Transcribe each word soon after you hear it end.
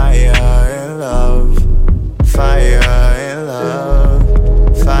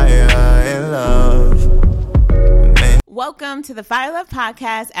Welcome to the Fire Love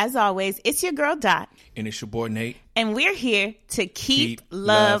Podcast. As always, it's your girl Dot. And it's your boy Nate. And we're here to keep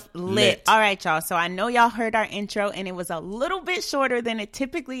love lit. All right, y'all. So I know y'all heard our intro and it was a little bit shorter than it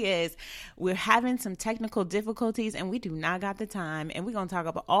typically is. We're having some technical difficulties and we do not got the time. And we're going to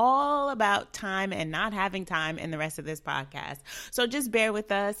talk all about time and not having time in the rest of this podcast. So just bear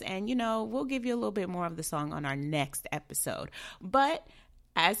with us and, we'll give you a little bit more of the song on our next episode. But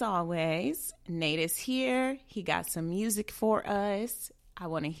as always, Nate is here. He got some music for us. I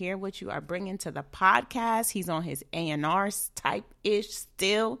want to hear what you are bringing to the podcast. He's on his A&R type-ish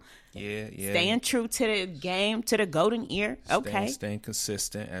still. Yeah. Staying true to the game, to the golden ear. Okay. Staying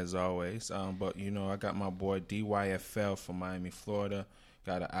consistent as always. But, I got my boy DYFL from Miami, Florida.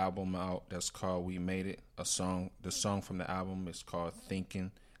 Got an album out that's called We Made It. The song from the album is called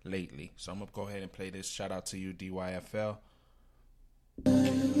Thinking Lately. So I'm going to go ahead and play this. Shout out to you, DYFL.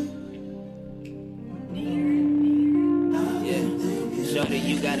 Shorty,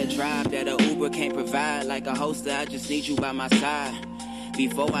 you got a drive that a Uber can't provide. Like a hoster, I just need you by my side.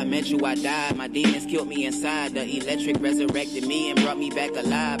 Before I met you, I died. My demons killed me inside. The electric resurrected me and brought me back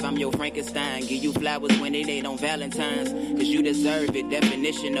alive. I'm your Frankenstein. Give you flowers when it ain't on Valentine's. Cause you deserve it.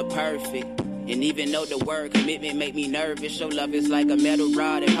 Definition of perfect. And even though the word commitment make me nervous, your love is like a metal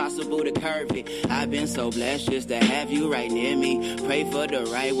rod, impossible to curve it. I've been so blessed just to have you right near me. Pray for the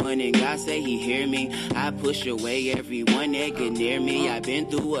right one and God say he hear me. I push away everyone that get near me. I've been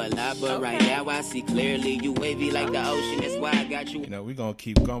through a lot, but right now I see clearly. You wavy like the ocean, that's why I got you. We're going to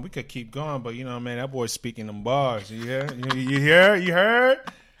keep going. We could keep going, but man, that boy's speaking them bars. You hear? You heard?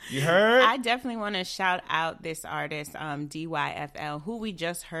 You heard? I definitely want to shout out this artist, DYFL, who we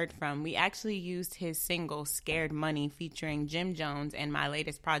just heard from. We actually used his single, Scared Money, featuring Jim Jones and my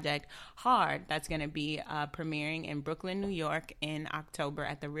latest project, Hard. That's going to be premiering in Brooklyn, New York in October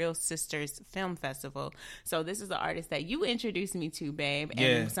at the Real Sisters Film Festival. So this is the artist that you introduced me to, babe,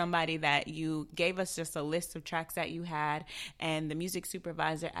 and somebody that you gave us just a list of tracks that you had, and the music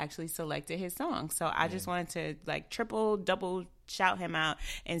supervisor actually selected his song. So I just wanted to triple, double shout him out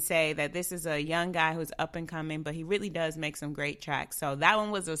and say that this is a young guy who's up and coming, but he really does make some great tracks. So that one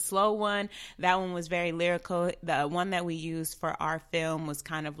was a slow one. That one was very lyrical. The one that we used for our film was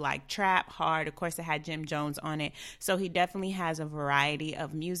kind of like trap, hard. Of course, it had Jim Jones on it. So he definitely has a variety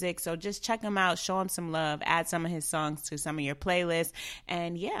of music. So just check him out, show him some love, add some of his songs to some of your playlists.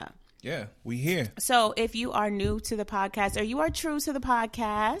 And yeah, we here. So if you are new to the podcast or you are true to the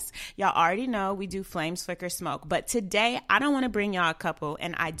podcast, y'all already know we do Flames, Flicker, Smoke. But today, I don't want to bring y'all a couple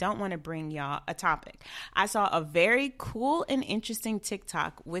and I don't want to bring y'all a topic. I saw a very cool and interesting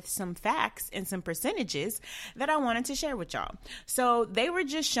TikTok with some facts and some percentages that I wanted to share with y'all. So they were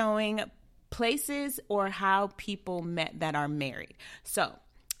just showing places or how people met that are married. So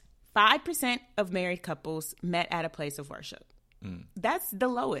 5% of married couples met at a place of worship. That's the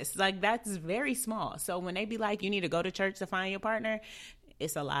lowest. That's very small. So when they be like, you need to go to church to find your partner,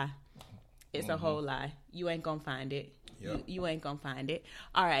 it's a lie. It's a whole lie. You ain't gonna find it. Yep. You ain't gonna find it.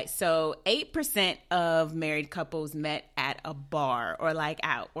 All right. So 8% of married couples met at a bar or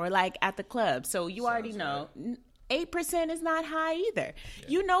out or at the club. So you already know. Right. 8% is not high either.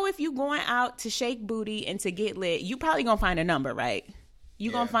 Yeah. If you going out to shake booty and to get lit, you probably gonna find a number, right?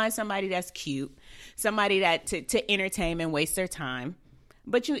 You're going to find somebody that's cute, somebody that to entertain and waste their time.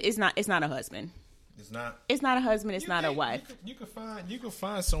 But it's not a husband. It's not a husband. It's not a wife. You can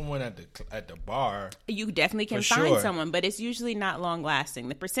find someone at the bar. You definitely can find someone, but it's usually not long lasting.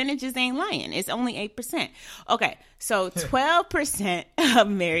 The percentages ain't lying. It's only 8%. Okay, so 12% of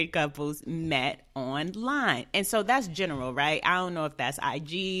married couples met online, and so that's general, right? I don't know if that's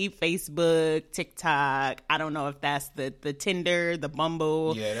IG, Facebook, TikTok. I don't know if that's the Tinder, the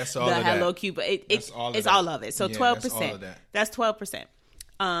Bumble, that's all the of Hello that. Cupid. It's all of it. So 12%. That's 12%.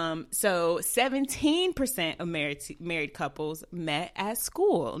 So 17% of married couples met at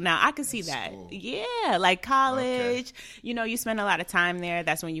school. Now I can see that. School. Yeah. Like college, okay. You spend a lot of time there.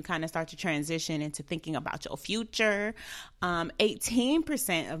 That's when you kind of start to transition into thinking about your future.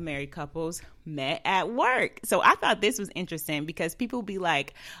 18% of married couples met at work. So I thought this was interesting because people be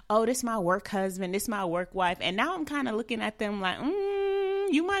like, oh, this is my work husband. This is my work wife. And now I'm kind of looking at them like,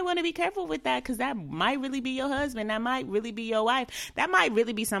 you might want to be careful with that because that might really be your husband. That might really be your wife. That might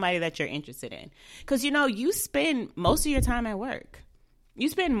really be somebody that you're interested in. Because, you spend most of your time at work. You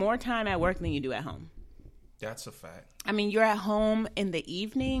spend more time at work than you do at home. That's a fact. I mean, you're at home in the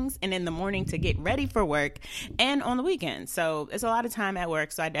evenings and in the morning to get ready for work and on the weekends. So it's a lot of time at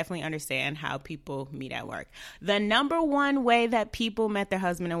work. So I definitely understand how people meet at work. The number one way that people met their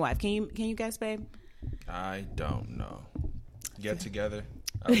husband and wife. Can you guess, babe? I don't know. Get together.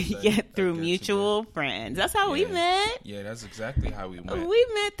 Yeah, through mutual friends. That's how we met. Yeah, that's exactly how we met. We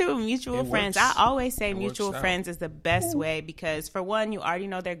met through mutual friends. I always say mutual out. friends is the best way because, for one, you already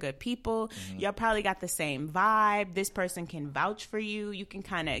know they're good people. Y'all probably got the same vibe. This person can vouch for you. You can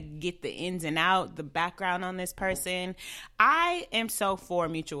kind of get the ins and out, the background on this person. I am so for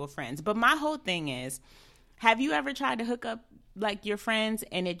mutual friends. But my whole thing is, have you ever tried to hook up like your friends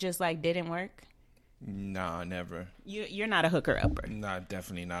and it just like didn't work? Nah, never. You're not a hooker upper. Nah,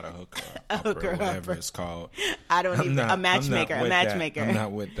 definitely not a hooker hooker or whatever upper. It's called. I don't even a matchmaker. I'm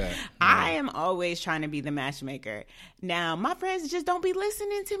not with that. No. I am always trying to be the matchmaker. Now, my friends just don't be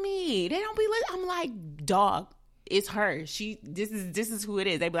listening to me. They don't be I'm like, dog, it's her. This is who it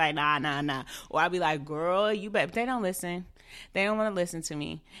is. They be like, nah. Or I be like, girl, you bet. But they don't listen. They don't want to listen to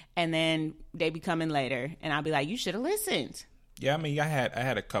me. And then they be coming later and I'll be like, you should have listened. Yeah, I mean, I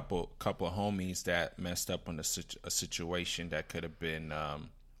had a couple of homies that messed up on a situation that could have been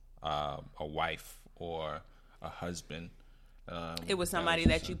a wife or a husband. It was somebody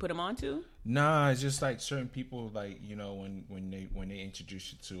that you put them on to? Nah, it's just like certain people, like, you know, when they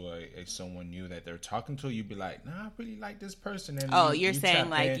introduce you to a someone new that they're talking to, you be like, nah, I really like this person. And you're saying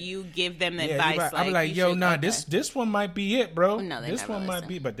like you give them the advice. Right. I be like, yo, nah, okay. this one might be it, bro. No, this one might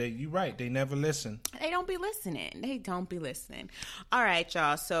be, but you're right, they never listen. They don't be listening. All right,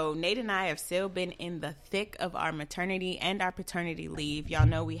 y'all. So Nate and I have still been in the thick of our maternity and our paternity leave. Y'all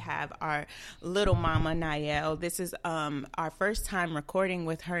know we have our little mama Niall. This is our first time recording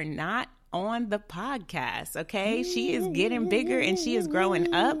with her not on the podcast. Okay, she is getting bigger and she is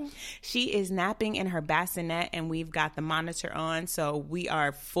growing up. She is napping in her bassinet and we've got the monitor on, so we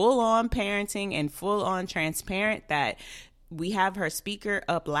are full on parenting and full on transparent that we have her speaker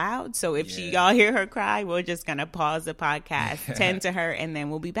up loud. So if y'all hear her cry, we're just gonna pause the podcast, tend to her, and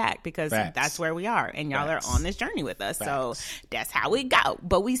then we'll be back because that's where we are and y'all are on this journey with us. So that's how we go,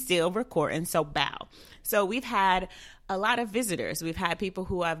 but we still recording, so bow. So we've had a lot of visitors. We've had people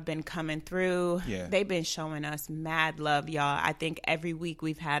who have been coming through. Yeah. They've been showing us mad love, y'all. I think every week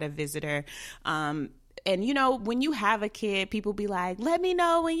we've had a visitor. And, you know, when you have a kid, people be like, let me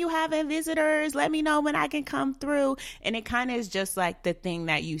know when you having visitors. Let me know when I can come through. And it kind of is just like the thing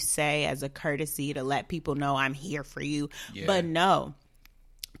that you say as a courtesy to let people know I'm here for you. Yeah. But no.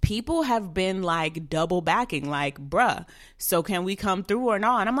 People have been like double backing, like, bruh, so can we come through or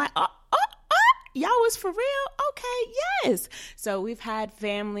not? And I'm like, y'all was for real? Okay, yes. So we've had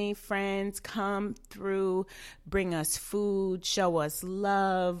family, friends come through, bring us food, show us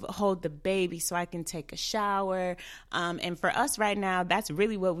love, hold the baby so I can take a shower. And for us right now, that's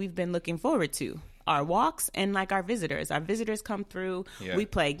really what we've been looking forward to. Our walks and like our visitors. Our visitors come through. Yeah. We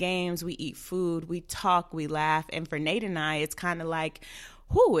play games. We eat food. We talk. We laugh. And for Nate and I, it's kind of like,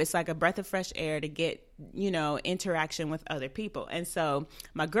 it's like a breath of fresh air to get, you know, interaction with other people. And so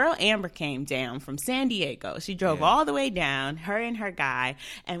my girl Amber came down from San Diego. She drove all the way down, her and her guy,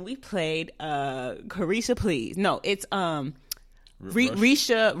 and we played Carisha Please. No, it's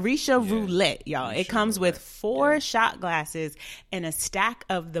Risha Roulette, y'all. It comes with 4 shot glasses and a stack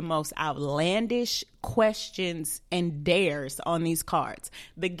of the most outlandish questions and dares on these cards.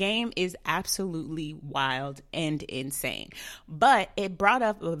 The game is absolutely wild and insane. But it brought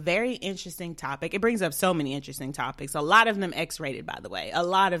up a very interesting topic. It brings up so many interesting topics. A lot of them X-rated, by the way. A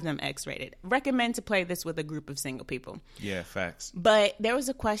lot of them X-rated. Recommend to play this with a group of single people. Yeah, facts. But there was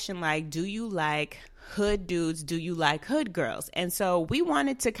a question like, do you like hood dudes? Do you like hood girls? And so we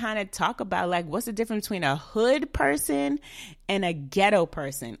wanted to kind of talk about like, what's the difference between a hood person and a ghetto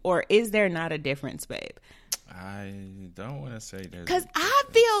person? Or is there not a difference, babe? I don't want to say there's, because I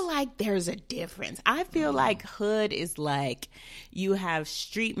feel like there's a difference. I feel like hood is like you have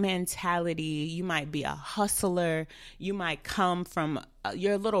street mentality. You might be a hustler. You might come from,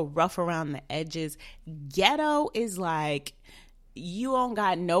 you're a little rough around the edges. Ghetto is like you don't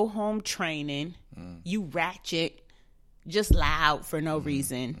got no home training. You ratchet, just loud for no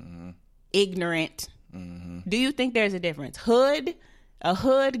reason, ignorant. Do you think there's a difference? A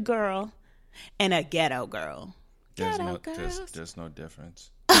hood girl and a ghetto girl. There's no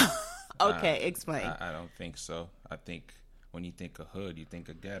difference. Okay, explain. I don't think so. I think when you think of hood, you think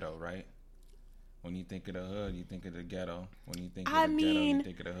of ghetto, right? When you think of the hood, you think of the ghetto. When you think of the ghetto, you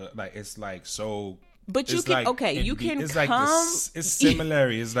think of the hood. Like, it's like so But you can, you can it's come. Like it's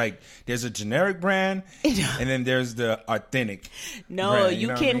similarity. It's like there's a generic brand, and then there's the authentic. No, brand, you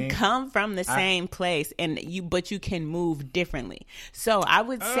can come from the same place, but you can move differently. So I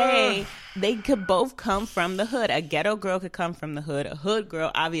would say they could both come from the hood. A ghetto girl could come from the hood. A hood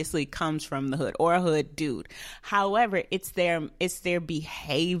girl obviously comes from the hood, or a hood dude. However, it's their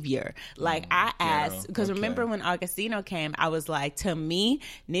behavior. Like I asked, because remember when Augustino came, I was like, to me,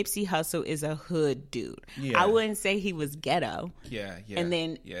 Nipsey Hussle is a hood dude. Yeah. I wouldn't say he was ghetto. Yeah. And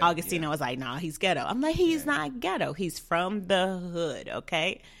then Augustino was like, nah, he's ghetto. I'm like, he's not ghetto. He's from the hood,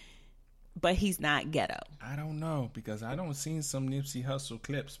 okay? But he's not ghetto. I don't know, because I don't seen some Nipsey Hussle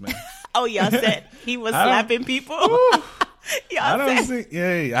clips, man. Oh, y'all said he was slapping people? I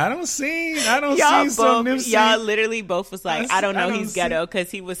don't see some Nipsey. Y'all literally both was like, I don't know, he's ghetto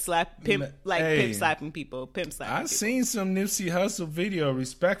because he was pimp slapping people. I've seen some Nipsey Hussle video,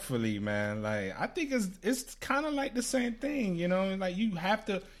 respectfully, man. Like, I think it's kind of like the same thing, you know. Like, you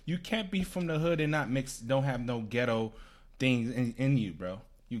can't be from the hood and don't have no ghetto things in you, bro.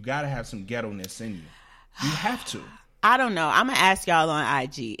 You gotta have some ghetto-ness in you. You have to. I don't know. I'm going to ask y'all on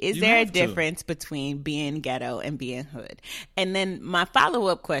IG. Is there a difference between being ghetto and being hood? And then my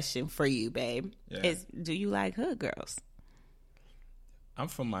follow-up question for you, babe, is do you like hood girls? I'm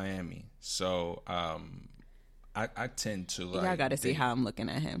from Miami, so I tend to like... Y'all got to see how I'm looking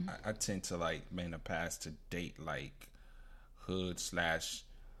at him. I tend to like, man, the past to date like hood/smart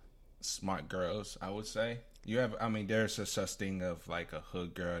girls, I would say. There's a such thing of like a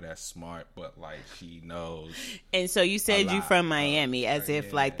hood girl that's smart, but like she knows. And so you said you from Miami, as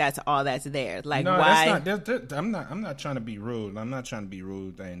if like that's all that's there. Like, no, why? That's not. I'm not trying to be rude. I'm not trying to be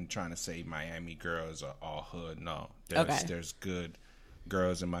rude and trying to say Miami girls are all hood. No, there's good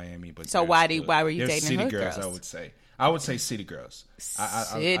girls in Miami, but so why were you dating city hood girls? I would say city girls.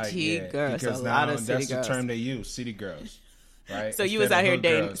 City girls, because a lot of city that's girls. the term they use, city girls. Right. So you was out here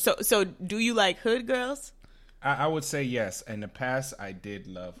dating. So do you like hood girls? I would say yes. In the past, I did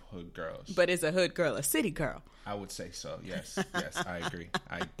love hood girls. But is a hood girl a city girl? I would say so. Yes, I agree.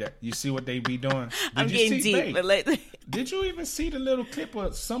 You see what they be doing? I'm getting deep. Did you even see the little clip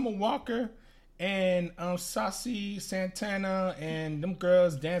of Summer Walker and Saucy Santana and them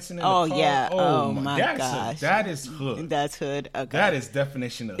girls dancing in the car? Yeah. Oh my gosh. That is hood. That's hood. Okay. That is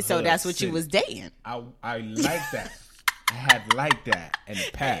definition of hood. So that's what you was dating. I like that. I had liked that in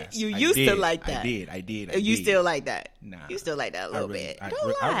the past. You used to like that. I did. You still like that? Nah. You still like that a little bit.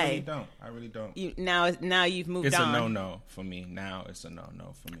 Don't lie. I really don't. Now you've moved on. It's a no-no for me. Now it's a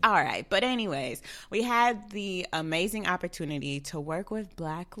no-no for me. All right. But anyways, we had the amazing opportunity to work with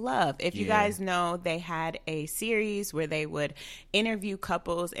Black Love. If you guys know, they had a series where they would interview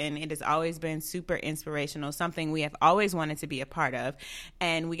couples, and it has always been super inspirational, something we have always wanted to be a part of.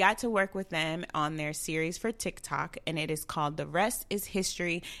 And we got to work with them on their series for TikTok, and it is called The Rest is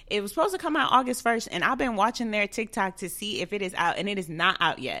History. It was supposed to come out August 1st, and I've been watching their TikTok to see if it is out, and it is not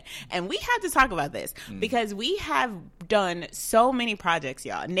out yet. And we have to talk about this because we have done so many projects,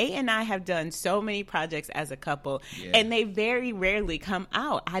 y'all. Nate and I have done so many projects as a couple, and they very rarely come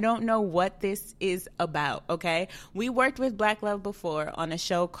out. I don't know what this is about, okay? We worked with Black Love before on a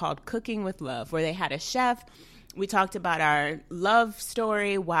show called Cooking with Love, where they had a chef. We talked about our love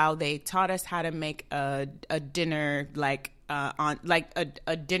story while they taught us how to make a dinner,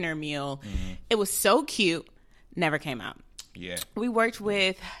 a dinner meal. Mm-hmm. It was so cute. Never came out. Yeah. We worked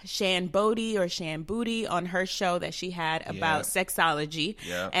with Shan Bodie on her show that she had about sexology.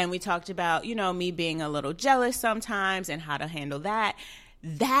 Yeah. And we talked about, me being a little jealous sometimes and how to handle that.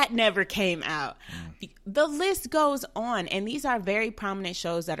 That never came out. The list goes on, and these are very prominent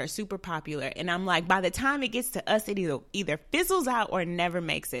shows that are super popular. And I'm like, by the time it gets to us, it either fizzles out or never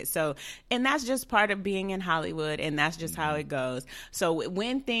makes it. So, and that's just part of being in Hollywood, and that's just how it goes. So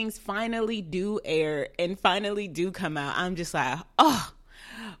when things finally do air and finally do come out, I'm just like, oh,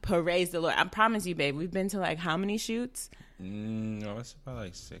 praise the Lord. I promise you, babe, we've been to like how many shoots? No, it's about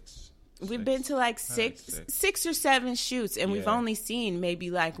like 6. We've been to like six or 7 shoots, and we've only seen maybe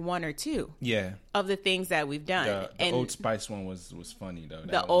like 1 or 2 of the things that we've done. The Old Spice one was funny, though.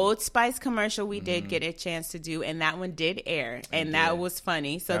 The Old Spice commercial we did get a chance to do, and that one did air, and that was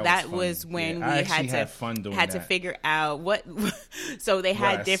funny. So that was when we had to figure out what. So they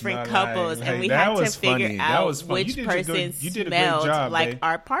had different couples, and we had to figure out which person smelled like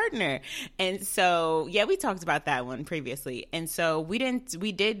our partner. And so, we talked about that one previously. And so we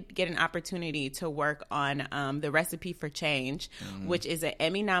did get an opportunity to work on The Recipe for Change, which is an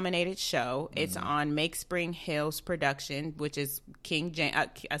Emmy-nominated show. It's on Make Spring Hill's production, which is King James.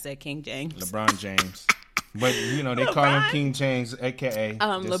 I said King James. LeBron James. But, you know, they call him King James, a.k.a.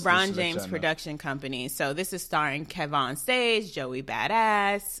 LeBron James production company. So this is starring Kevon Sage, Joey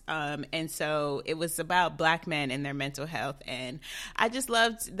Badass. And so it was about black men and their mental health. And I just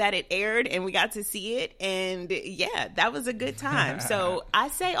loved that it aired and we got to see it. And yeah, that was a good time. So I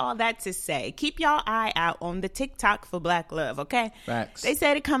say all that to say, keep y'all eye out on the TikTok for Black Love, okay? Facts. They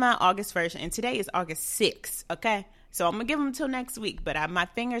said it come out August 1st, and today is August 6th, okay? So I'm going to give them until next week, but my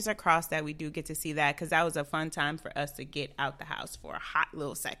fingers are crossed that we do get to see that because that was a fun time for us to get out the house for a hot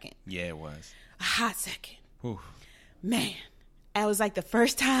little second. Yeah, it was. A hot second. Oof. Man, that was like the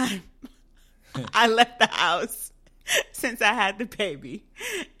first time I left the house since I had the baby.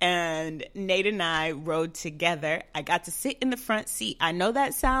 And Nate and I rode together. I got to sit in the front seat. I know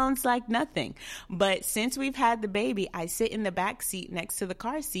that sounds like nothing, but since we've had the baby, I sit in the back seat next to the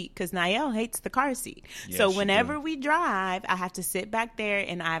car seat because Niall hates the car seat. Yes, so whenever we drive, I have to sit back there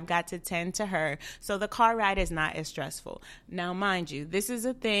and I've got to tend to her. So the car ride is not as stressful. Now, mind you, this is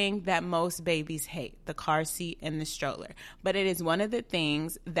a thing that most babies hate, the car seat and the stroller. But it is one of the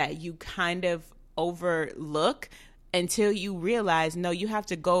things that you kind of overlook until you realize, no, you have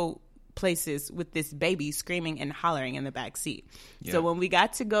to go places with this baby screaming and hollering in the back seat. Yeah. So when we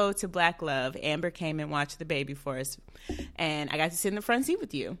got to go to Black Love, Amber came and watched the baby for us. And I got to sit in the front seat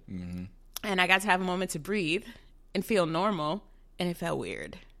with you. Mm-hmm. And I got to have a moment to breathe and feel normal. And it felt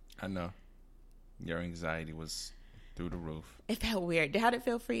weird. I know. Your anxiety was through the roof. It felt weird. How did it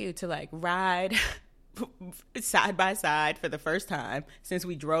feel for you to like ride side by side for the first time since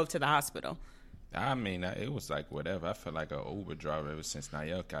we drove to the hospital? I mean, it was like whatever. I felt like an Uber driver ever since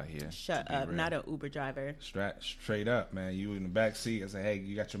Nayel got here. Shut up. Real. Not an Uber driver. Straight up, man. You in the back seat. I said, hey,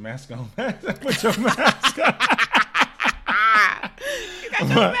 you got your mask on? Put your mask on. You got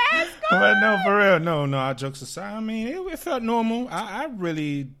your mask on? But no, for real. No, all jokes aside. I mean, it felt normal. I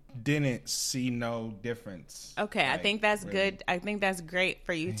really didn't see no difference. Okay, like, I think that's really good. I think that's great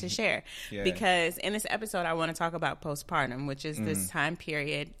for you to share. Yeah. Because in this episode, I want to talk about postpartum, which is this time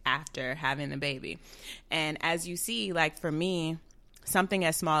period after having the baby. And as you see, like for me, something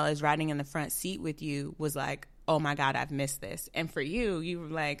as small as riding in the front seat with you was like, oh my God, I've missed this. And for you, you were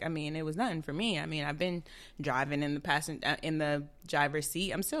like, I mean, it was nothing for me. I mean, I've been driving in the driver's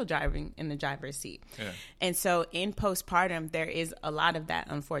seat. I'm still driving in the driver's seat. Yeah. And so in postpartum, there is a lot of that,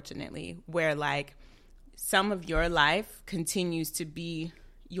 unfortunately, where like some of your life continues to be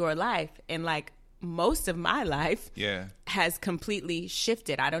your life. And like most of my life has completely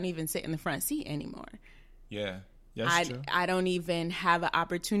shifted. I don't even sit in the front seat anymore. Yeah. I don't even have an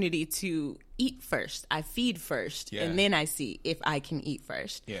opportunity to eat first. I feed first, and then I see if I can eat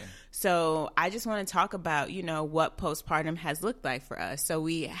first. Yeah. So I just want to talk about, you know, what postpartum has looked like for us. So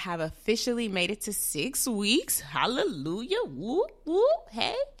we have officially made it to 6 weeks. Hallelujah. Whoop, whoop.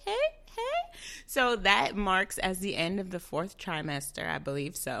 Hey, hey, hey. So that marks as the end of the 4th trimester, I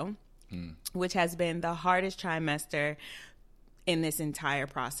believe so, which has been the hardest trimester in this entire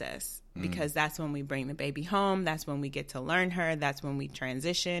process. Because that's when we bring the baby home. That's when we get to learn her. That's when we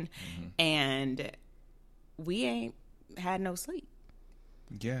transition. And we ain't had no sleep.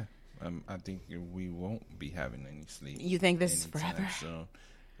 Yeah. I think we won't be having any sleep. You think this is forever? So,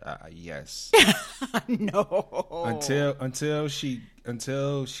 yes. No. Until she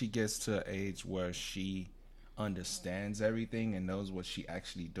gets to an age where she understands everything and knows what she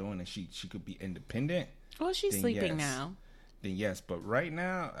actually doing and she could be independent. Well, she's sleeping now. Then yes, but right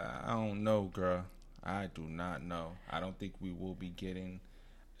now, I don't know, girl. I do not know. I don't think we will be getting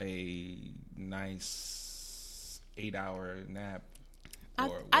a nice 8-hour nap.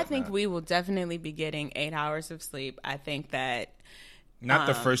 I think we will definitely be getting 8 hours of sleep. I think that not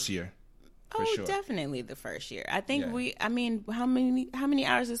the first year. For sure. Definitely the first year. I think I mean, how many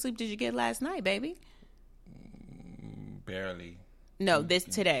hours of sleep did you get last night, baby? Barely. No,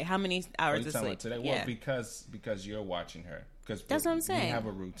 today. How many hours of sleep? Today? Well, because you're watching her. Because that's what I'm saying. We have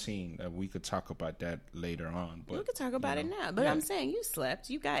a routine that we could talk about that later on. But we could talk about it now. But I'm saying you slept.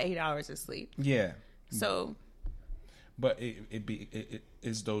 You got 8 hours of sleep. Yeah. So. But it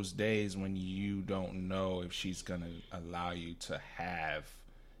is those days when you don't know if she's gonna allow you to have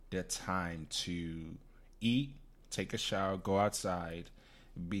the time to eat, take a shower, go outside,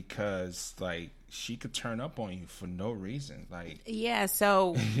 because like she could turn up on you for no reason. Like, yeah,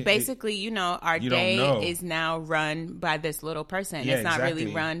 so basically, you know, our day is now run by this little person. It's not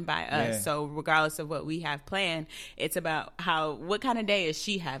really run by us. Yeah. So regardless of what we have planned, it's about what kind of day is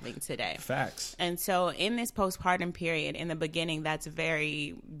she having today. Facts. And so in this postpartum period, in the beginning, that's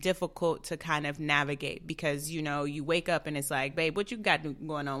very difficult to kind of navigate because, you know, you wake up and it's like, babe, what you got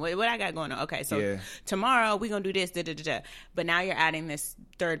going on? What I got going on? Okay, so tomorrow we're going to do this, da, da, da, da. But now you're adding this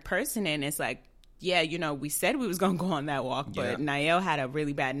third person in. It's like, yeah, you know, we said we was going to go on that walk, but Nael had a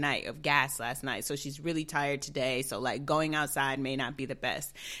really bad night of gas last night. So she's really tired today. So like going outside may not be the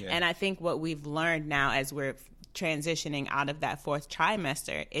best. Yeah. And I think what we've learned now as we're transitioning out of that 4th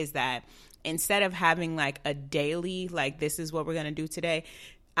trimester is that instead of having like a daily, like this is what we're going to do today,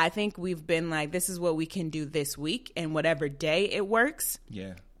 I think we've been like, this is what we can do this week, and whatever day it works,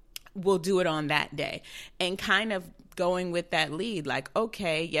 we'll do it on that day. And kind of going with that lead, like,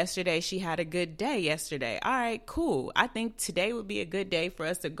 okay, yesterday she had a good day yesterday. All right, cool. I think today would be a good day for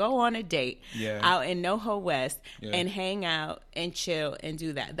us to go on a date out in NoHo West and hang out and chill and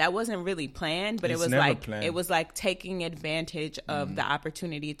do that. That wasn't really planned, but it was like taking advantage of the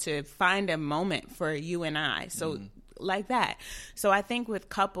opportunity to find a moment for you and I. So like that. So I think with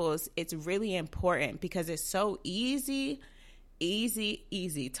couples, it's really important because it's so easy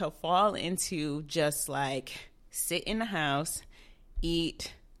to fall into just like sit in the house,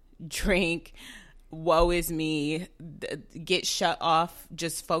 eat, drink, woe is me, get shut off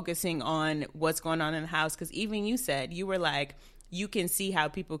just focusing on what's going on in the house. Because even you said, you were like, you can see how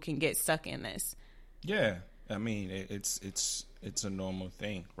people can get stuck in this. Yeah. I mean, it's a normal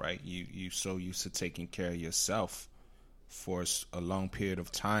thing, right? You so used to taking care of yourself for a long period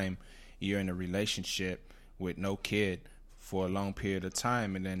of time. You're in a relationship with no kid for a long period of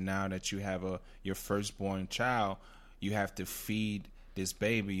time, and then now that you have your firstborn child, you have to feed this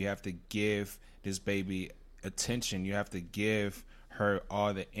baby, you have to give this baby attention, you have to give her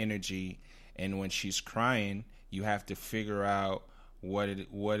all the energy, and when she's crying, you have to figure out what's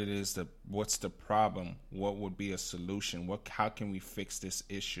the problem, what would be a solution, how can we fix this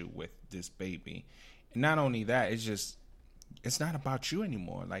issue with this baby. And not only that, it's not about you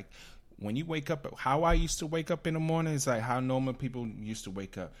anymore. Like when you wake up, how I used to wake up in the morning is like how normal people used to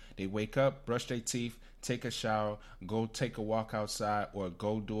wake up. They wake up, brush their teeth, take a shower, go take a walk outside, or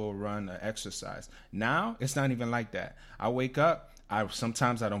go do a run or exercise. Now, it's not even like that. I wake up,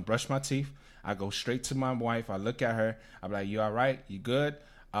 sometimes I don't brush my teeth. I go straight to my wife. I look at her. I'm like, you all right? You good?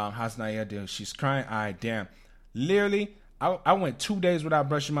 How's Naya doing? She's crying. All right, damn. Literally, I went 2 days without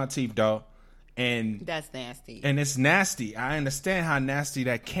brushing my teeth, dog. And that's nasty. And it's nasty. I understand how nasty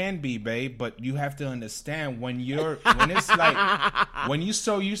that can be, babe. But you have to understand when it's like when you're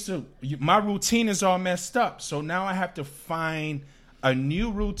so used to my routine is all messed up. So now I have to find a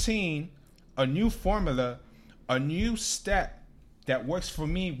new routine, a new formula, a new step that works for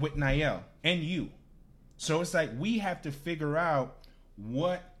me with Nael and you. So it's like we have to figure out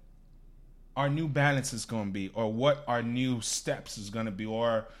what our new balance is going to be, or what our new steps is going to be,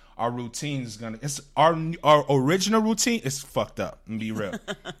 or our routine is gonna. It's our original routine is fucked up. And be real,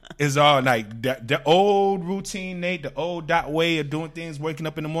 it's all like the old routine, Nate. The old way of doing things, waking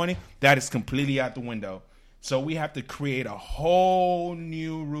up in the morning, that is completely out the window. So we have to create a whole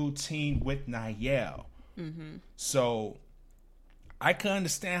new routine with Nael. Mm-hmm. So I can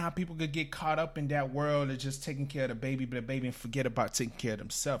understand how people could get caught up in that world of just taking care of the baby, and forget about taking care of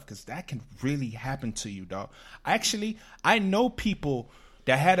themselves, because that can really happen to you, dog. Actually, I know people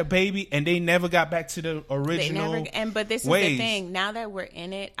that had a baby and they never got back to the original but this ways. Is the thing. Now that we're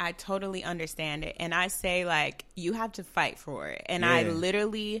in it, I totally understand it. And I say, like, you have to fight for it. And I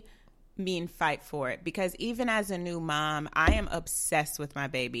literally mean fight for it, because even as a new mom, I am obsessed with my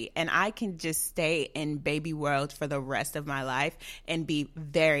baby, and I can just stay in baby world for the rest of my life and be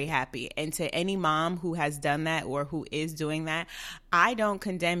very happy. And to any mom who has done that or who is doing that, I don't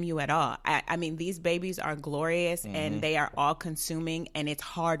condemn you at all. I mean, these babies are glorious, and they are all consuming, and it's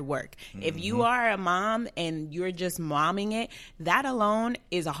hard work. If you are a mom and you're just momming it, that alone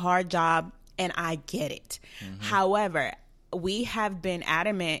is a hard job, and I get it. However, we have been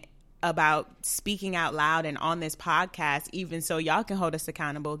adamant about speaking out loud and on this podcast, even so y'all can hold us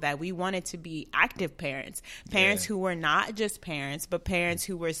accountable, that we wanted to be active parents who were not just parents, but parents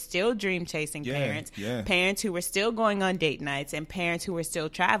who were still dream chasing parents who were still going on date nights, and parents who were still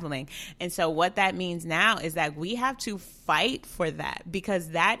traveling. And so what that means now is that we have to fight for that, because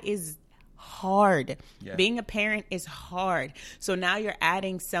that is hard. Being a parent is hard. So now you're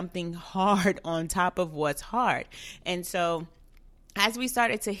adding something hard on top of what's hard. And so as we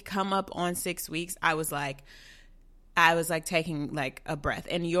started to come up on 6 weeks, I was like taking like a breath.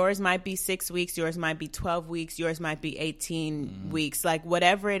 And yours might be 6 weeks, yours might be 12 weeks, yours might be 18 weeks, like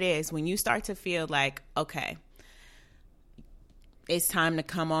whatever it is. When you start to feel like, okay, it's time to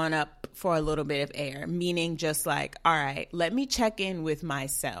come on up for a little bit of air, meaning just like, all right, let me check in with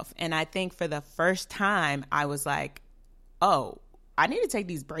myself. And I think for the first time, I was like, oh, I need to take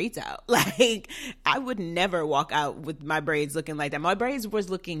these braids out. Like, I would never walk out with my braids looking like that. My braids was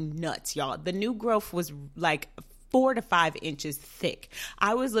looking nuts, y'all. The new growth was like 4 to 5 inches thick.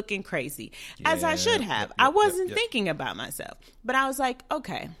 I was looking crazy, as I should have. I wasn't thinking about myself. But I was like,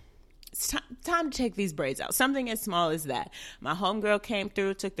 okay, it's time to take these braids out. Something as small as that. My homegirl came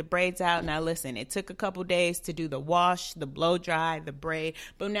through, took the braids out. Now listen, it took a couple days to do the wash, the blow dry, the braid,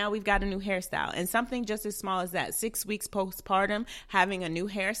 but now we've got a new hairstyle. And something just as small as that, 6 weeks postpartum, having a new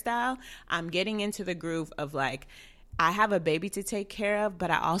hairstyle, I'm getting into the groove of like, I have a baby to take care of,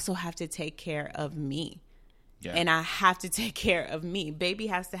 but I also have to take care of me. Yeah. And I have to take care of me. Baby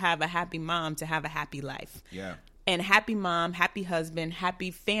has to have a happy mom to have a happy life. Yeah. And happy mom, happy husband, happy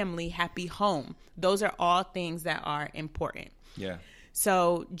family, happy home. Those are all things that are important. Yeah.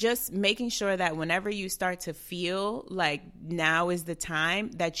 So just making sure that whenever you start to feel like now is the time,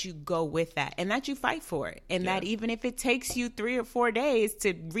 that you go with that and that you fight for it. And that even if it takes you 3 or 4 days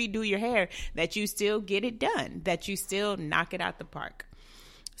to redo your hair, that you still get it done, that you still knock it out the park.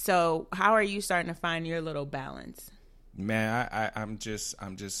 So how are you starting to find your little balance? Man, I'm just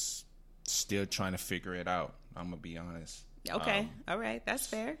still trying to figure it out. I'm going to be honest. Okay. All right. That's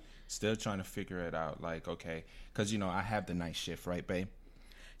fair. Still trying to figure it out. Like, okay. Because, I have the night shift, right, babe?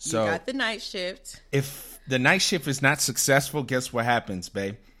 So you got the night shift. If the night shift is not successful, guess what happens,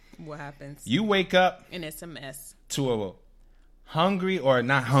 babe? What happens? You wake up. And it's a mess. To a hungry or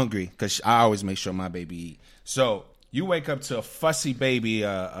not hungry, because I always make sure my baby eat. So you wake up to a fussy baby,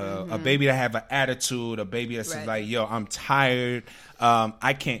 a baby that have an attitude, a baby that's like, yo, I'm tired.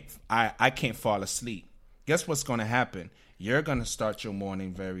 I can't fall asleep. Guess what's going to happen? You're going to start your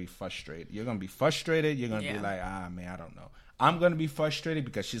morning very frustrated. You're going to be frustrated. You're going to be like, man, I don't know. I'm going to be frustrated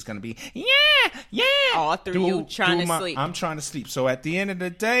because she's going to be, yeah. All through you trying to sleep. I'm trying to sleep. So at the end of the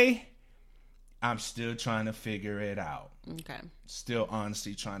day, I'm still trying to figure it out. Okay. Still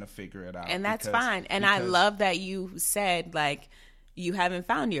honestly trying to figure it out. And that's fine. And I love that you said, like, you haven't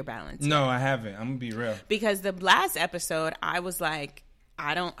found your balance. No, I haven't. I'm going to be real. Because the last episode, I was like,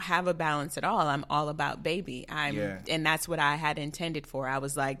 I don't have a balance at all. I'm all about baby. And that's what I had intended for. I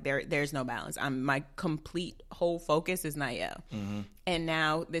was like, there's no balance. My complete whole focus is Nayel. Mm-hmm. And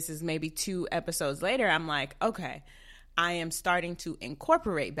now this is maybe 2 episodes later. I'm like, okay, I am starting to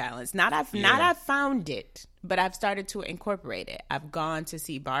incorporate balance. Not I've found it, but I've started to incorporate it. I've gone to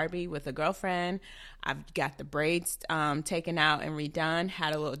see Barbie with a girlfriend. I've got the braids taken out and redone.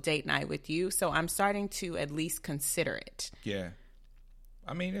 Had a little date night with you. So I'm starting to at least consider it. Yeah.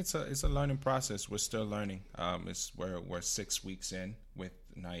 I mean, it's a learning process. We're still learning. We're 6 weeks in with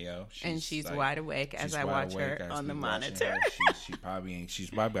Nayel, and she's like, wide awake as I watch her on the monitor. She's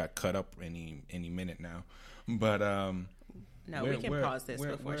probably got cut up any minute now, but no, we can pause this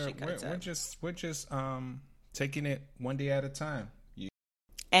before she cuts up. We're just taking it one day at a time.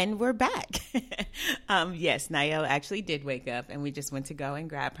 And we're back. Yes, Nayel actually did wake up, and we just went to go and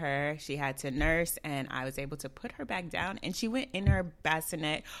grab her. She had to nurse, and I was able to put her back down, and she went in her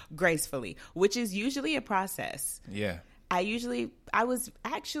bassinet gracefully, which is usually a process. Yeah. I was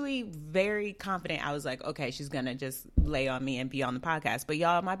actually very confident. I was like, okay, she's going to just lay on me and be on the podcast. But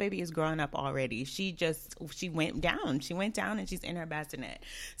y'all, my baby is growing up already. She went down. She went down, and she's in her bassinet.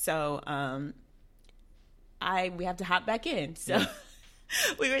 So we have to hop back in. So. Yeah.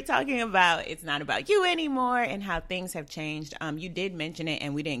 We were talking about it's not about you anymore and how things have changed. You did mention it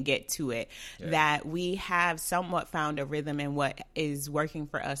and we didn't get to it, that we have somewhat found a rhythm in what is working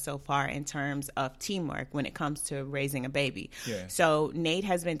for us so far in terms of teamwork when it comes to raising a baby. Yeah. So Nate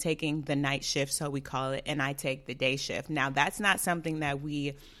has been taking the night shift, so we call it, and I take the day shift. Now, that's not something that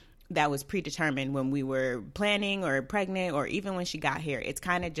was predetermined when we were planning or pregnant or even when she got here. It's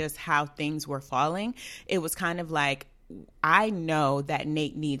kind of just how things were falling. It was kind of like, I know that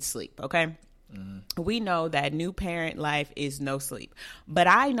Nate needs sleep, okay? Mm-hmm. We know that new parent life is no sleep. But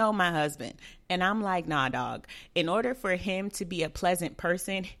I know my husband, and I'm like, nah, dog. In order for him to be a pleasant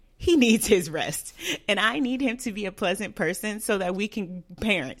person, he needs his rest. And I need him to be a pleasant person so that we can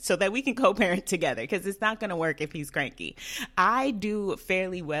parent, so that we can co-parent together, because it's not going to work if he's cranky. I do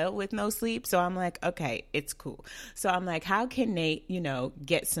fairly well with no sleep, so I'm like, okay, it's cool. So I'm like, how can Nate,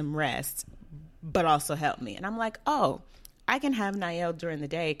 get some rest but also help me? And I'm like, oh, I can have Nayel during the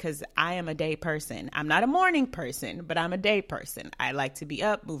day because I am a day person. I'm not a morning person, but I'm a day person. I like to be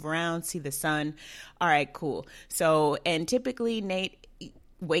up, move around, see the sun. All right, cool. So, and typically Nate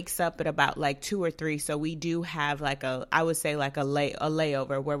wakes up at about like 2 or 3. So we do have like a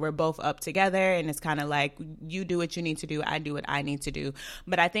layover where we're both up together, and it's kind of like you do what you need to do, I do what I need to do.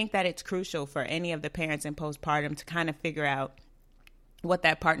 But I think that it's crucial for any of the parents in postpartum to kind of figure out what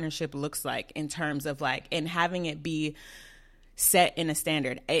that partnership looks like in terms of like, and having it be set in a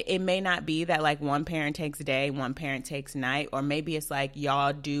standard. It may not be that like one parent takes day, one parent takes night, or maybe it's like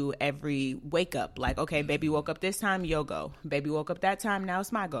y'all do every wake up. Like, okay, baby woke up this time, you'll go. Baby woke up that time, now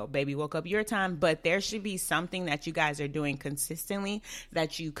it's my go. Baby woke up your time. But there should be something that you guys are doing consistently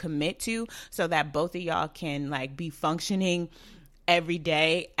that you commit to, so that both of y'all can like be functioning every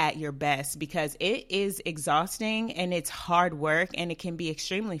day at your best, because it is exhausting and it's hard work and it can be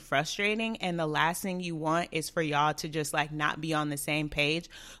extremely frustrating. And the last thing you want is for y'all to just like not be on the same page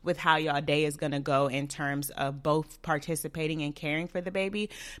with how y'all day is going to go in terms of both participating and caring for the baby.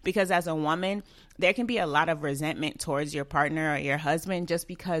 Because as a woman, there can be a lot of resentment towards your partner or your husband just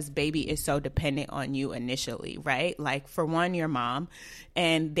because baby is so dependent on you initially, right? Like, for one, your mom,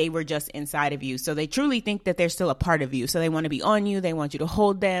 and they were just inside of you. So they truly think that they're still a part of you. So they want to be on you. They want you to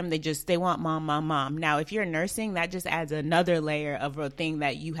hold them. They want mom, mom, mom. Now, if you're nursing, that just adds another layer of a thing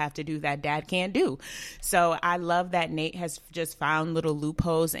that you have to do that dad can't do. So I love that Nate has just found little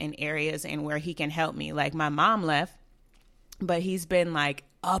loopholes and areas in where he can help me. Like, my mom left, but he's been like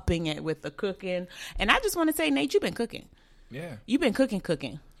upping it with the cooking. And I just want to say, Nate, you've been cooking. Yeah. You've been cooking.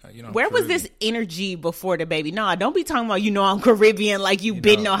 Where Caribbean. was this energy before the baby? No, don't be talking about, I'm Caribbean, like you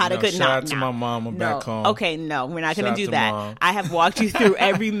know how to cook. Shout out to my mama back home. Okay, no, we're not going to do that. Mom. I have walked you through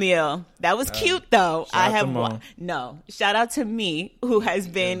every meal. That was cute, though. Mom. Shout out to me, who has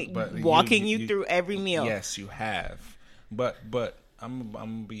been walking you through every meal. Yes, you have. But I'm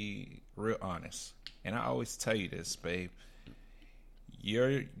gonna be real honest, and I always tell you this, babe.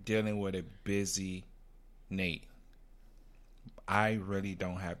 You're dealing with a busy Nate. I really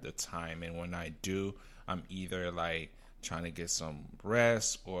don't have the time, and when I do, I'm either like trying to get some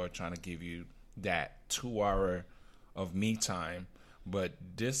rest or trying to give you that 2 hour of me time. But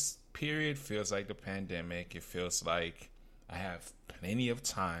this period feels like the pandemic. It feels like I have plenty of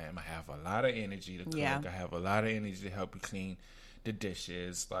time. I have a lot of energy to cook. Yeah. I have a lot of energy to help you clean the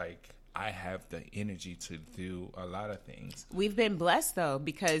dishes. Like, I have the energy to do a lot of things. We've been blessed, though,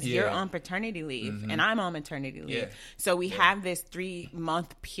 because you're on paternity leave and I'm on maternity leave. Yeah. So we have this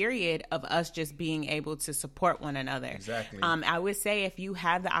 3-month period of us just being able to support one another. Exactly. I would say if you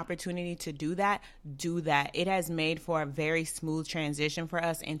have the opportunity to do that, do that. It has made for a very smooth transition for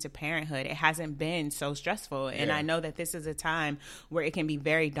us into parenthood. It hasn't been so stressful. And I know that this is a time where it can be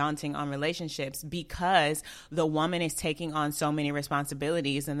very daunting on relationships because the woman is taking on so many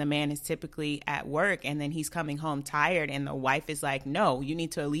responsibilities and the man is typically at work, and then he's coming home tired, and the wife is like, no, you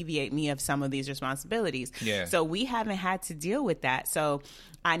need to alleviate me of some of these responsibilities. Yeah. So we haven't had to deal with that. So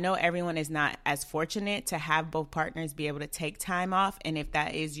I know everyone is not as fortunate to have both partners be able to take time off, and if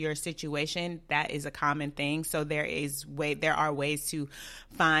that is your situation, that is a common thing. So there are ways to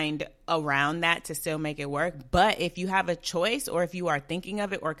find around that to still make it work. But if you have a choice, or if you are thinking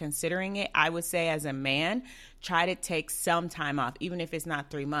of it or considering it, I would say as a man, try to take some time off, even if it's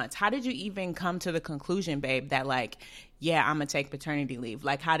not 3 months. How did you even come to the conclusion, babe, that like, yeah, I'm gonna take paternity leave?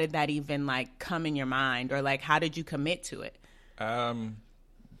 Like, how did that even like come in your mind, or like, how did you commit to it?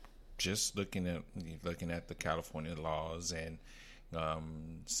 Just looking at the California laws and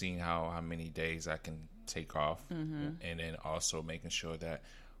seeing how many days I can take off, and then also making sure that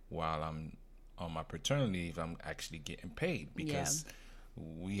while I'm on my paternity leave, I'm actually getting paid, because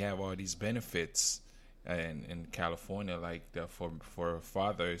we have all these benefits in California, like for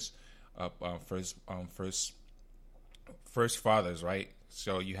fathers, first fathers, right?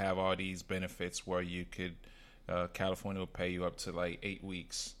 So you have all these benefits where you could California will pay you up to like 8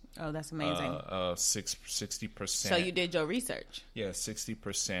 weeks. Oh, that's amazing. 60%. So you did your research. Yeah,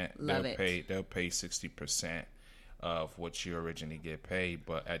 60%. Love it. They'll pay 60% of what you originally get paid,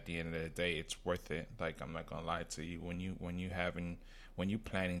 but at the end of the day, it's worth it. Like, I'm not gonna lie to you. When you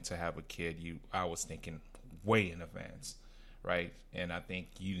planning to have a kid, I was thinking way in advance, right? And I think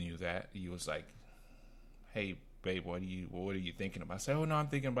you knew that. You was like, hey, babe, what are you thinking about? I said, oh no, I'm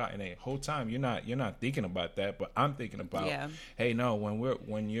thinking about, and the whole time you're not thinking about that, but I'm thinking about, hey, no,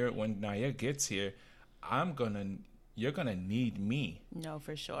 when Naya gets here, you're gonna need me. No,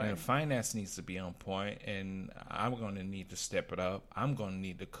 for sure. And finance needs to be on point, and I'm gonna need to step it up. I'm gonna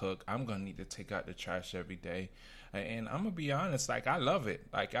need to cook. I'm gonna need to take out the trash every day. And I'm gonna be honest, like, I love it.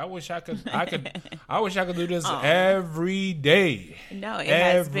 Like, I wish I could do this every day. No, it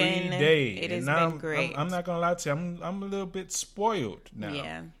has been great. I'm not gonna lie to you. I'm a little bit spoiled now.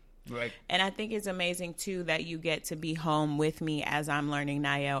 Yeah. Like, and I think it's amazing too that you get to be home with me as I'm learning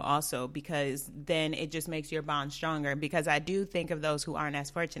Nayel also, because then it just makes your bond stronger. Because I do think of those who aren't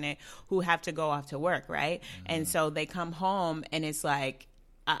as fortunate, who have to go off to work, right? Mm-hmm. And so they come home and it's like,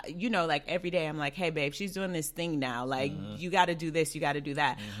 like every day I'm like, hey, babe, she's doing this thing now. Like, you got to do this, you got to do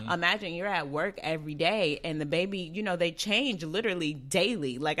that. Imagine you're at work every day and the baby, they change literally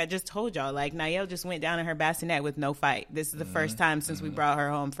daily. Like I just told y'all, like Nael just went down in her bassinet with no fight. This is the first time since we brought her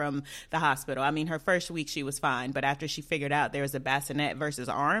home from the hospital. I mean, her first week she was fine, but after she figured out there was a bassinet versus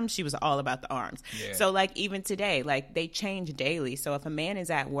arms, she was all about the arms. Yeah. So like even today, like they change daily. So if a man is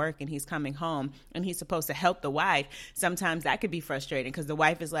at work and he's coming home and he's supposed to help the wife, sometimes that could be frustrating because the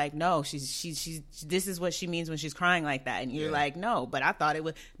wife is like, no, she's this is what she means when she's crying like that, and you're like, no, but I thought it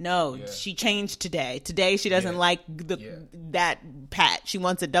was she changed today she doesn't like that pat, she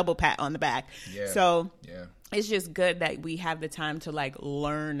wants a double pat on the back. So it's just good that we have the time to like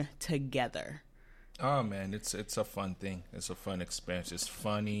learn together. Oh man, it's a fun thing. It's a fun experience. It's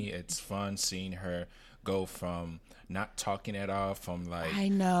funny. It's fun seeing her go from not talking at all, from like I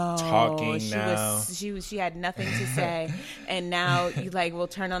know talking now. She had nothing to say, and now you like will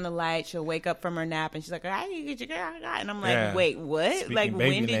turn on the light. She'll wake up from her nap and she's like, and I'm like, wait, what? Speaking like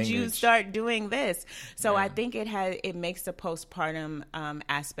when did language. you start doing this? So I think it makes the postpartum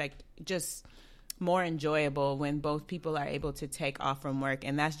aspect just more enjoyable when both people are able to take off from work,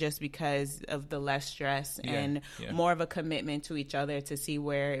 and that's just because of the less stress and more of a commitment to each other to see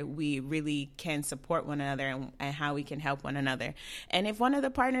where we really can support one another and how we can help one another. And if one of the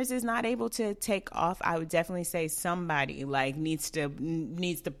partners is not able to take off, I would definitely say somebody like needs to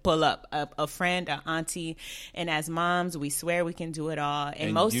pull up, a friend, an auntie. And as moms, we swear we can do it all,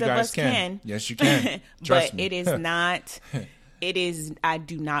 and most of us can. Yes, you can. Trust but me. It is not. I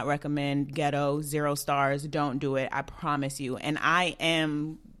do not recommend ghetto, 0 stars. Don't do it. I promise you. And I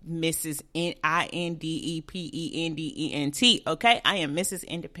am Mrs. Independent. Okay. I am Mrs.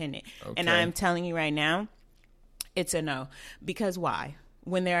 Independent. Okay. And I am telling you right now, it's a no. Because why?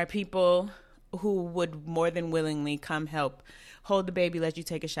 When there are people who would more than willingly come help hold the baby, let you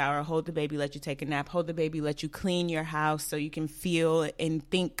take a shower, hold the baby, let you take a nap, hold the baby, let you clean your house so you can feel and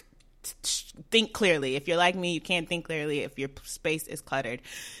think clearly. If you're like me, you can't think clearly if your space is cluttered.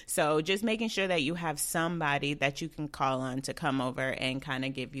 So just making sure that you have somebody that you can call on to come over and kind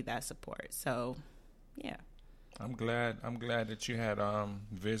of give you that support. So yeah, I'm glad that you had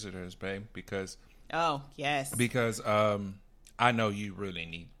visitors, babe, because I know you really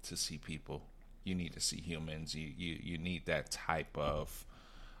need to see people. You need to see humans. You need that type of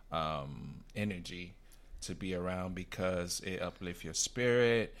energy to be around because it uplifts your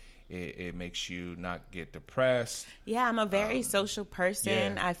spirit. It makes you not get depressed. Yeah, I'm a very social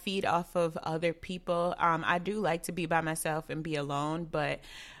person. Yeah. I feed off of other people. I do like to be by myself and be alone, but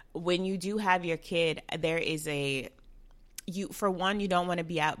when you do have your kid, there is for one, you don't want to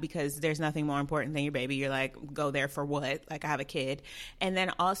be out because there's nothing more important than your baby. You're like, go there for what? Like, I have a kid. And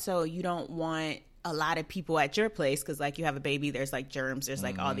then also, you don't want a lot of people at your place because, like, you have a baby, there's like germs, there's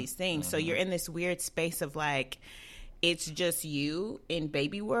like all these things. So you're in this weird space of like, it's just you in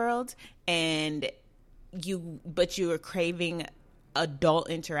baby world, but you are craving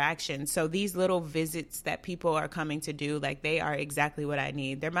adult interaction. So these little visits that people are coming to do, like, they are exactly what I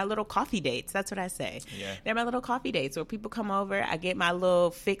need. They're my little coffee dates. That's what I say. Yeah. They're my little coffee dates where people come over. I get my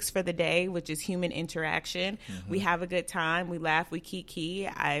little fix for the day, which is human interaction. We have a good time. We laugh. We kiki.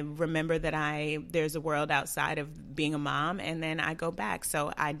 I remember that there's a world outside of being a mom, and then I go back.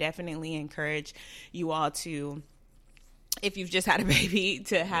 So I definitely encourage you all to, if you've just had a baby,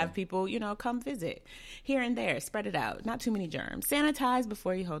 to have people, come visit here and there, spread it out. Not too many germs. Sanitize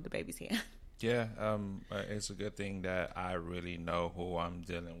before you hold the baby's hand. Yeah, it's a good thing that I really know who I'm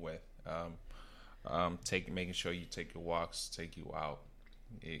dealing with. Making sure you take your walks, take you out.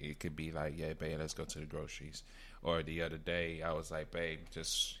 It could be like, yeah, babe, let's go to the groceries. Or the other day, I was like, babe,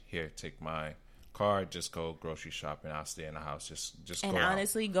 just here, take my car, just go grocery shopping. I'll stay in the house. Just and go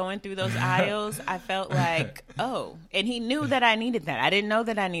honestly, going through those aisles, I felt like, and he knew that I needed that. I didn't know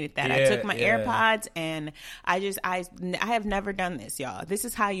that I needed that. I took my AirPods, and I have never done this, y'all. This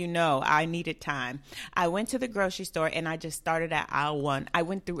is how you know I needed time. I went to the grocery store and I just started at aisle 1. I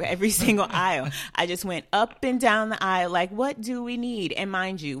went through every single aisle. I just went up and down the aisle like, what do we need? And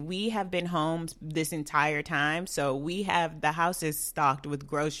mind you, we have been home this entire time, so the house is stocked with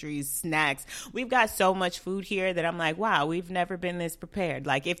groceries, snacks. We've got so much food here that I'm like, wow, we've never been this prepared.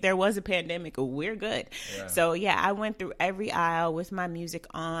 Like, if there was a pandemic, we're good. Yeah. So yeah, I went through every aisle with my music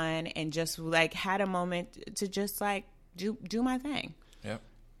on and just like had a moment to just like do my thing. Yep.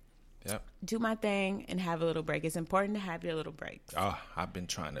 Do my thing and have a little break. It's important to have your little breaks. Oh, I've been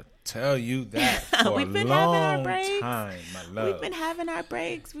trying to tell you that for a long time, my love. We've been having our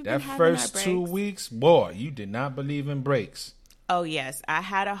breaks. That first 2 weeks, boy, you did not believe in breaks. Oh, yes. I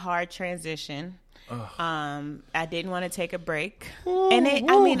had a hard transition. I didn't want to take a break. And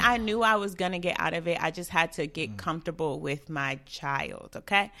I knew I was going to get out of it. I just had to get comfortable with my child,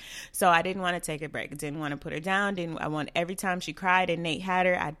 okay? So I didn't want to take a break. Didn't want to put her down. Every time she cried and Nate had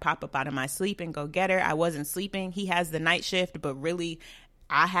her, I'd pop up out of my sleep and go get her. I wasn't sleeping. He has the night shift, but really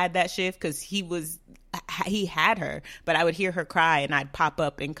I had that shift because he had her, but I would hear her cry and I'd pop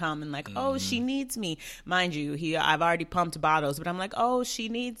up and come and like, oh, she needs me. Mind you, I've already pumped bottles, but I'm like, oh, she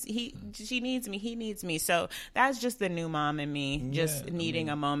needs me, he needs me. So that's just the new mom in me, just needing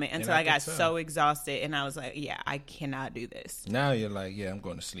a moment until I got so exhausted and I was like, yeah, I cannot do this. Now you're like, yeah, I'm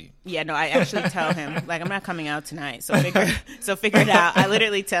going to sleep. Yeah, no, I actually tell him like, I'm not coming out tonight, so figure it out. I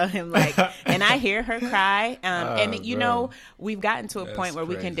literally tell him like, and I hear her cry, and you know, we've gotten to a point where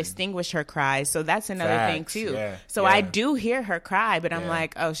we can distinguish her cries, so that's another thing too. Yeah, so I do hear her cry, but I'm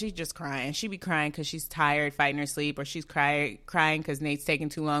like, oh, she's just crying. She be crying because she's tired fighting her sleep, or she's crying because Nate's taking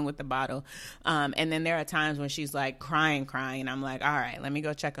too long with the bottle. And then there are times when she's like crying. And I'm like, all right, let me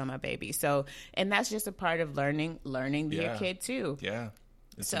go check on my baby. So, and that's just a part of learning be a kid too. Yeah,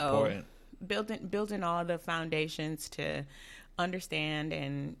 it's important. Building all the foundations to understand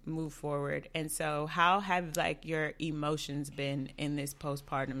and move forward. And so how have like your emotions been in this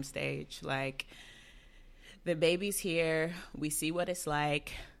postpartum stage? Like, the baby's here, we see what it's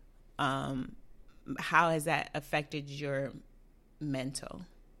like. How has that affected your mental?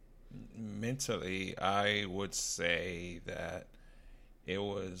 Mentally, I would say that it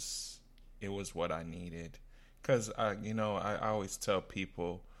was what I needed. Because I always tell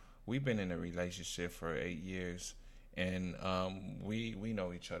people, we've been in a relationship for 8 years, and we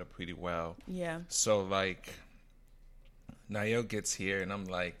know each other pretty well. Yeah. So like, Nael gets here, and I'm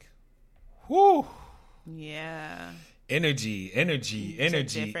like, whoo. Yeah. Energy,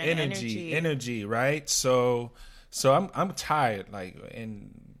 right? So I'm tired, like,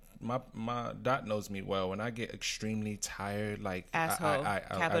 and my dot knows me well. When I get extremely tired, like asshole. I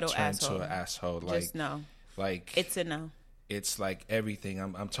turn asshole. to an asshole. Like, just no. Like, it's a no. It's like everything.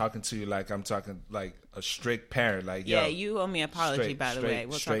 I'm talking to you like I'm talking like a strict parent. Like, yeah, you owe me an apology, by the way.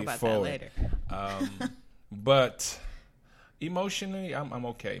 We'll talk about that later. But emotionally, I'm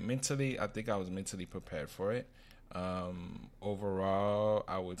okay. Mentally, I think I was mentally prepared for it. Overall,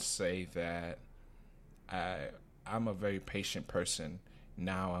 I would say that I'm a very patient person.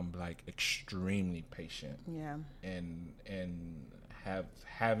 Now I'm like extremely patient. Yeah. And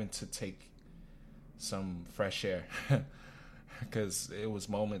having to take some fresh air, because it was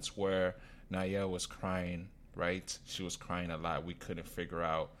moments where Nael was crying. Right, she was crying a lot. We couldn't figure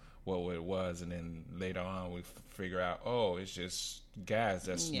out what it was, and then later on we figure out, oh, it's just gas.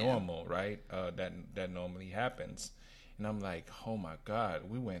 That's normal, right? That normally happens. And I'm like, oh my God,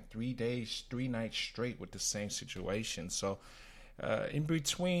 we went 3 nights straight with the same situation. So in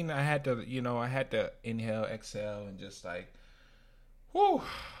between, I had to inhale, exhale, and just like, whoo,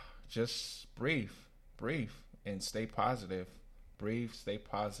 just breathe, and stay positive. Breathe, stay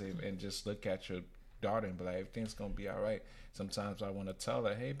positive, and just look at your daughter and be like, everything's gonna be all right. Sometimes I want to tell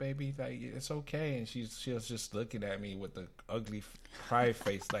her, hey baby, like, it's okay, and she's just looking at me with the ugly cry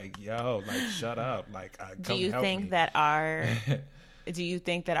face, like, yo, like, shut up, like, do you think that our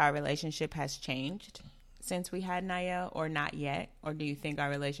relationship has changed since we had Nael, or not yet, or do you think our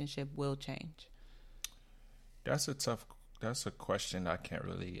relationship will change? That's a question I can't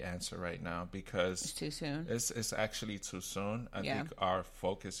really answer right now, because it's too soon. It's actually too soon. I think our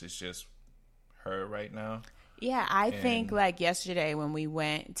focus is just her right now. Yeah, I think like yesterday when we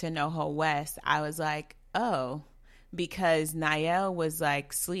went to NoHo West, I was like, oh, because Nael was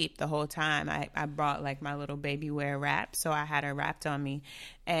like asleep the whole time. I brought like my little baby wear wrap, so I had her wrapped on me,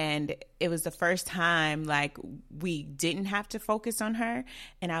 and it was the first time like we didn't have to focus on her,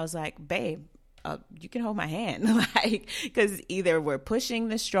 and I was like, babe, you can hold my hand, like, because either we're pushing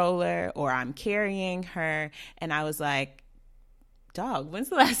the stroller or I'm carrying her, and I was like, dog, when's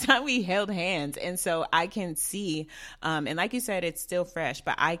the last time we held hands? And so I can see, and like you said, it's still fresh,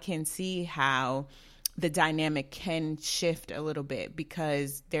 but I can see how the dynamic can shift a little bit,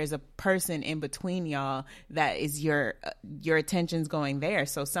 because there's a person in between y'all that is your attention's going there.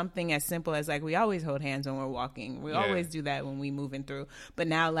 So something as simple as like, we always hold hands when we're walking. We always do that when we moving through. But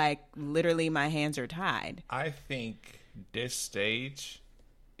now, like, literally my hands are tied. I think this stage,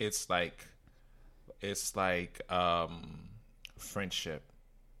 it's like friendship.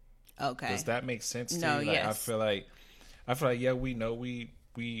 Okay. Does that make sense to no, you? Like, yes. I feel like, yeah, we know we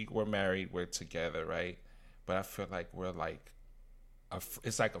were married, we're together, right? But I feel like we're like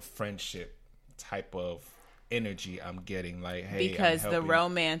it's like a friendship type of energy I'm getting. Like, hey, because the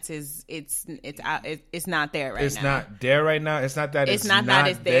romance is it's not there right now. It's not there right now. It's not that it's not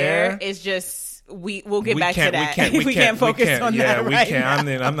there. It's just we'll get back to that. We can't focus on that right now.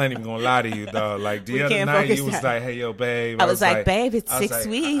 I'm not even gonna lie to you, dog. Like the other night, you was like, "Hey, yo, babe." I was like, "Babe, it's 6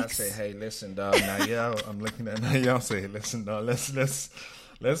 weeks." I say, "Hey, listen, dog." Now, yo, I'm looking at now, y'all say, "Listen, dog.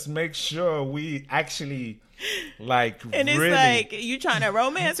 Let's make sure we actually." Like, and it's really, like, you trying to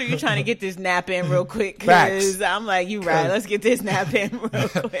romance or you trying to get this nap in real quick? Because I'm like, you right, let's get this nap in real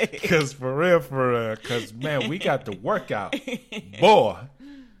quick. Because for real, because man, we got the workout. Boy,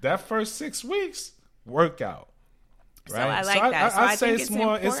 that first 6 weeks, workout. Right? So I like that. So I say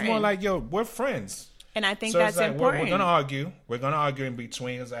think it's more like, yo, we're friends. And I think so that's like, important. We're gonna argue. We're gonna argue in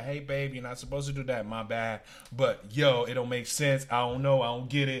between. It's like, hey, babe, you're not supposed to do that. My bad. But yo, it don't make sense. I don't know. I don't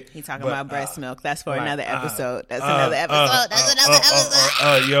get it. He's talking about breast milk. That's for another episode. That's another episode. That's another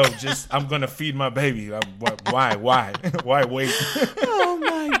episode. Yo, I'm gonna feed my baby. Why? Why wait? Oh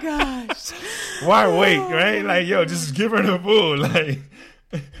my gosh. Why wait? Right? Like, yo, just give her the food. Like.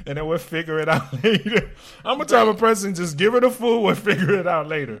 And then we'll figure it out later. I'm a type of person, just give her the food, we'll figure it out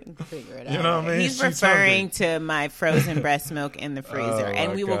later. Figure it out. You know what I mean? He's referring to my frozen breast milk in the freezer.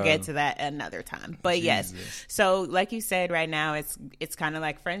 And we will get to that another time. But yes, so like you said, right now, it's kind of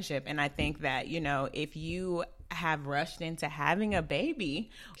like friendship. And I think that, you know, if you have rushed into having a baby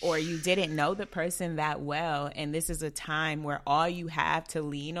or you didn't know the person that well, and this is a time where all you have to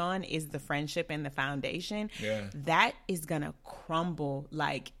lean on is the friendship and the foundation, that is gonna crumble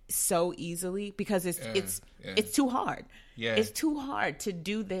like so easily because it's too hard. It's too hard to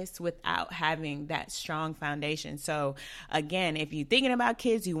do this without having that strong foundation. So again, if you're thinking about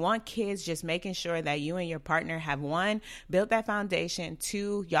kids, you want kids, just making sure that you and your partner have, one, built that foundation.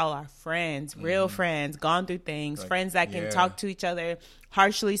 Two, y'all are friends, real friends, gone through things, like, friends that can talk to each other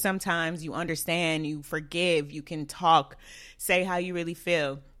harshly sometimes. You understand, you forgive, you can talk, say how you really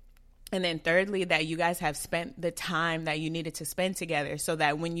feel. And then thirdly, that you guys have spent the time that you needed to spend together so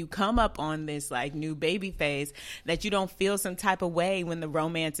that when you come up on this like new baby phase, that you don't feel some type of way when the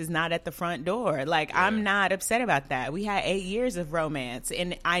romance is not at the front door. Like, I'm not upset about that. We had 8 years of romance,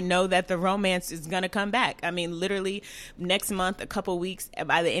 and I know that the romance is going to come back. I mean, literally next month, a couple weeks,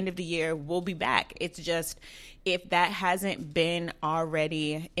 by the end of the year, we'll be back. It's just, if that hasn't been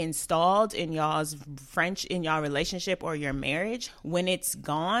already installed in y'all's in y'all relationship or your marriage, when it's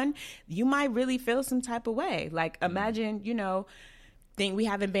gone, you might really feel some type of way. Like, imagine, you know, think we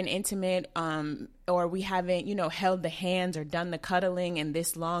haven't been intimate, or we haven't, you know, held the hands or done the cuddling in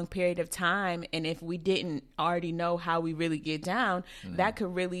this long period of time. And if we didn't already know how we really get down, that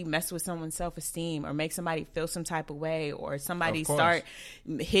could really mess with someone's self-esteem or make somebody feel some type of way, or somebody start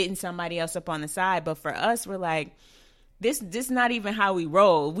hitting somebody else up on the side. But for us, we're like, this is not even how we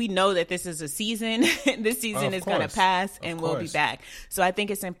roll. We know that this is a season. This season is going to pass, and we'll be back. So I think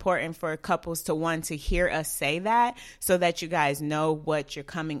it's important for couples to hear us say that, so that you guys know what you're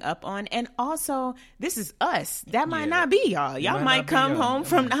coming up on. And also, this is us. That might not be y'all. Y'all might come home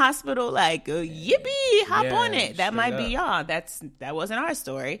from the hospital like, yippee, hop on it. That might be y'all. That wasn't our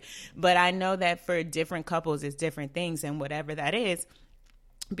story. But I know that for different couples, it's different things. And whatever that is,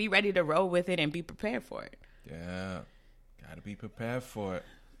 be ready to roll with it and be prepared for it. Yeah. Got to be prepared for it.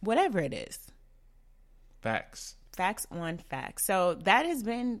 Whatever it is. Facts. Facts on facts. So that has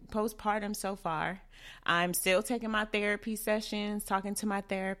been postpartum so far. I'm still taking my therapy sessions, talking to my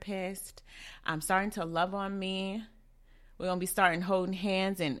therapist. I'm starting to love on me. We're going to be starting holding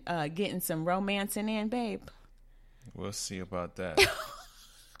hands and getting some romancing in, babe. We'll see about that.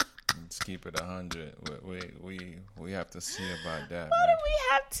 Let's keep it 100. We have to see about that. What do we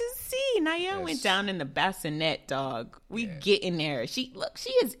have to see? Nayan went down in the bassinet, dog. We getting there. She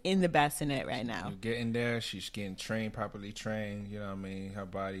is in the bassinet right now. You're getting there. She's getting properly trained. You know what I mean? Her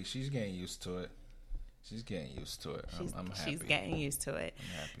body, she's getting used to it. I'm happy. She's getting used to it.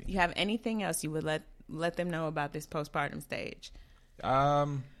 I'm happy. You have anything else you would let them know about this postpartum stage?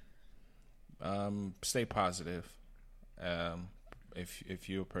 Stay positive. If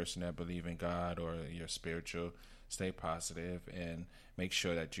you're a person that believes in God or you're spiritual, stay positive and make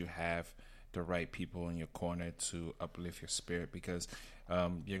sure that you have the right people in your corner to uplift your spirit, because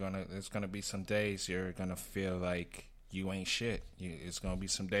there's gonna be some days you're gonna feel like you ain't shit. It's gonna be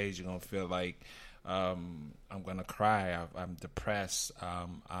some days you're gonna feel like I'm gonna cry. I'm depressed.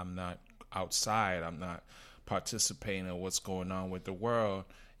 I'm not outside. I'm not participating in what's going on with the world.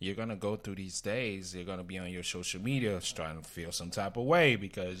 You're going to go through these days. You're going to be on your social media trying to feel some type of way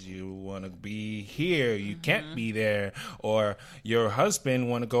because you want to be here. You can't be there. Or your husband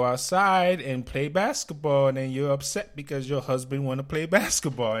want to go outside and play basketball, and then you're upset because your husband want to play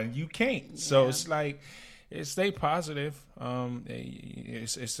basketball and you can't. So it's like, stay positive.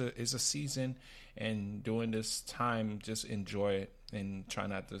 It's a season, and during this time, just enjoy it and try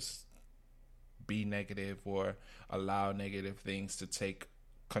not to be negative or allow negative things to take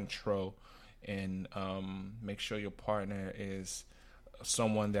control. And make sure your partner is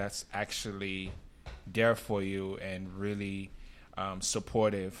someone that's actually there for you and really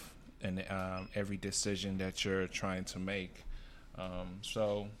supportive in every decision that you're trying to make.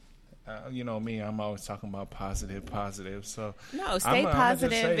 You know me, I'm always talking about positive. So no, stay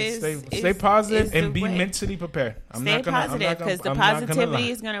positive. Stay positive and be mentally prepared. Stay positive, because the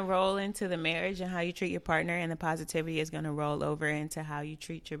positivity is going to roll into the marriage and how you treat your partner, and the positivity is going to roll over into how you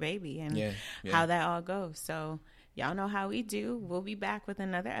treat your baby and how that all goes. So y'all know how we do. We'll be back with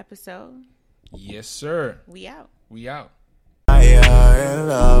another episode. Yes, sir. We out. Fire and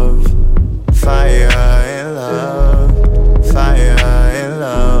love. Fire and love. Fire and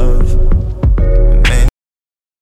love.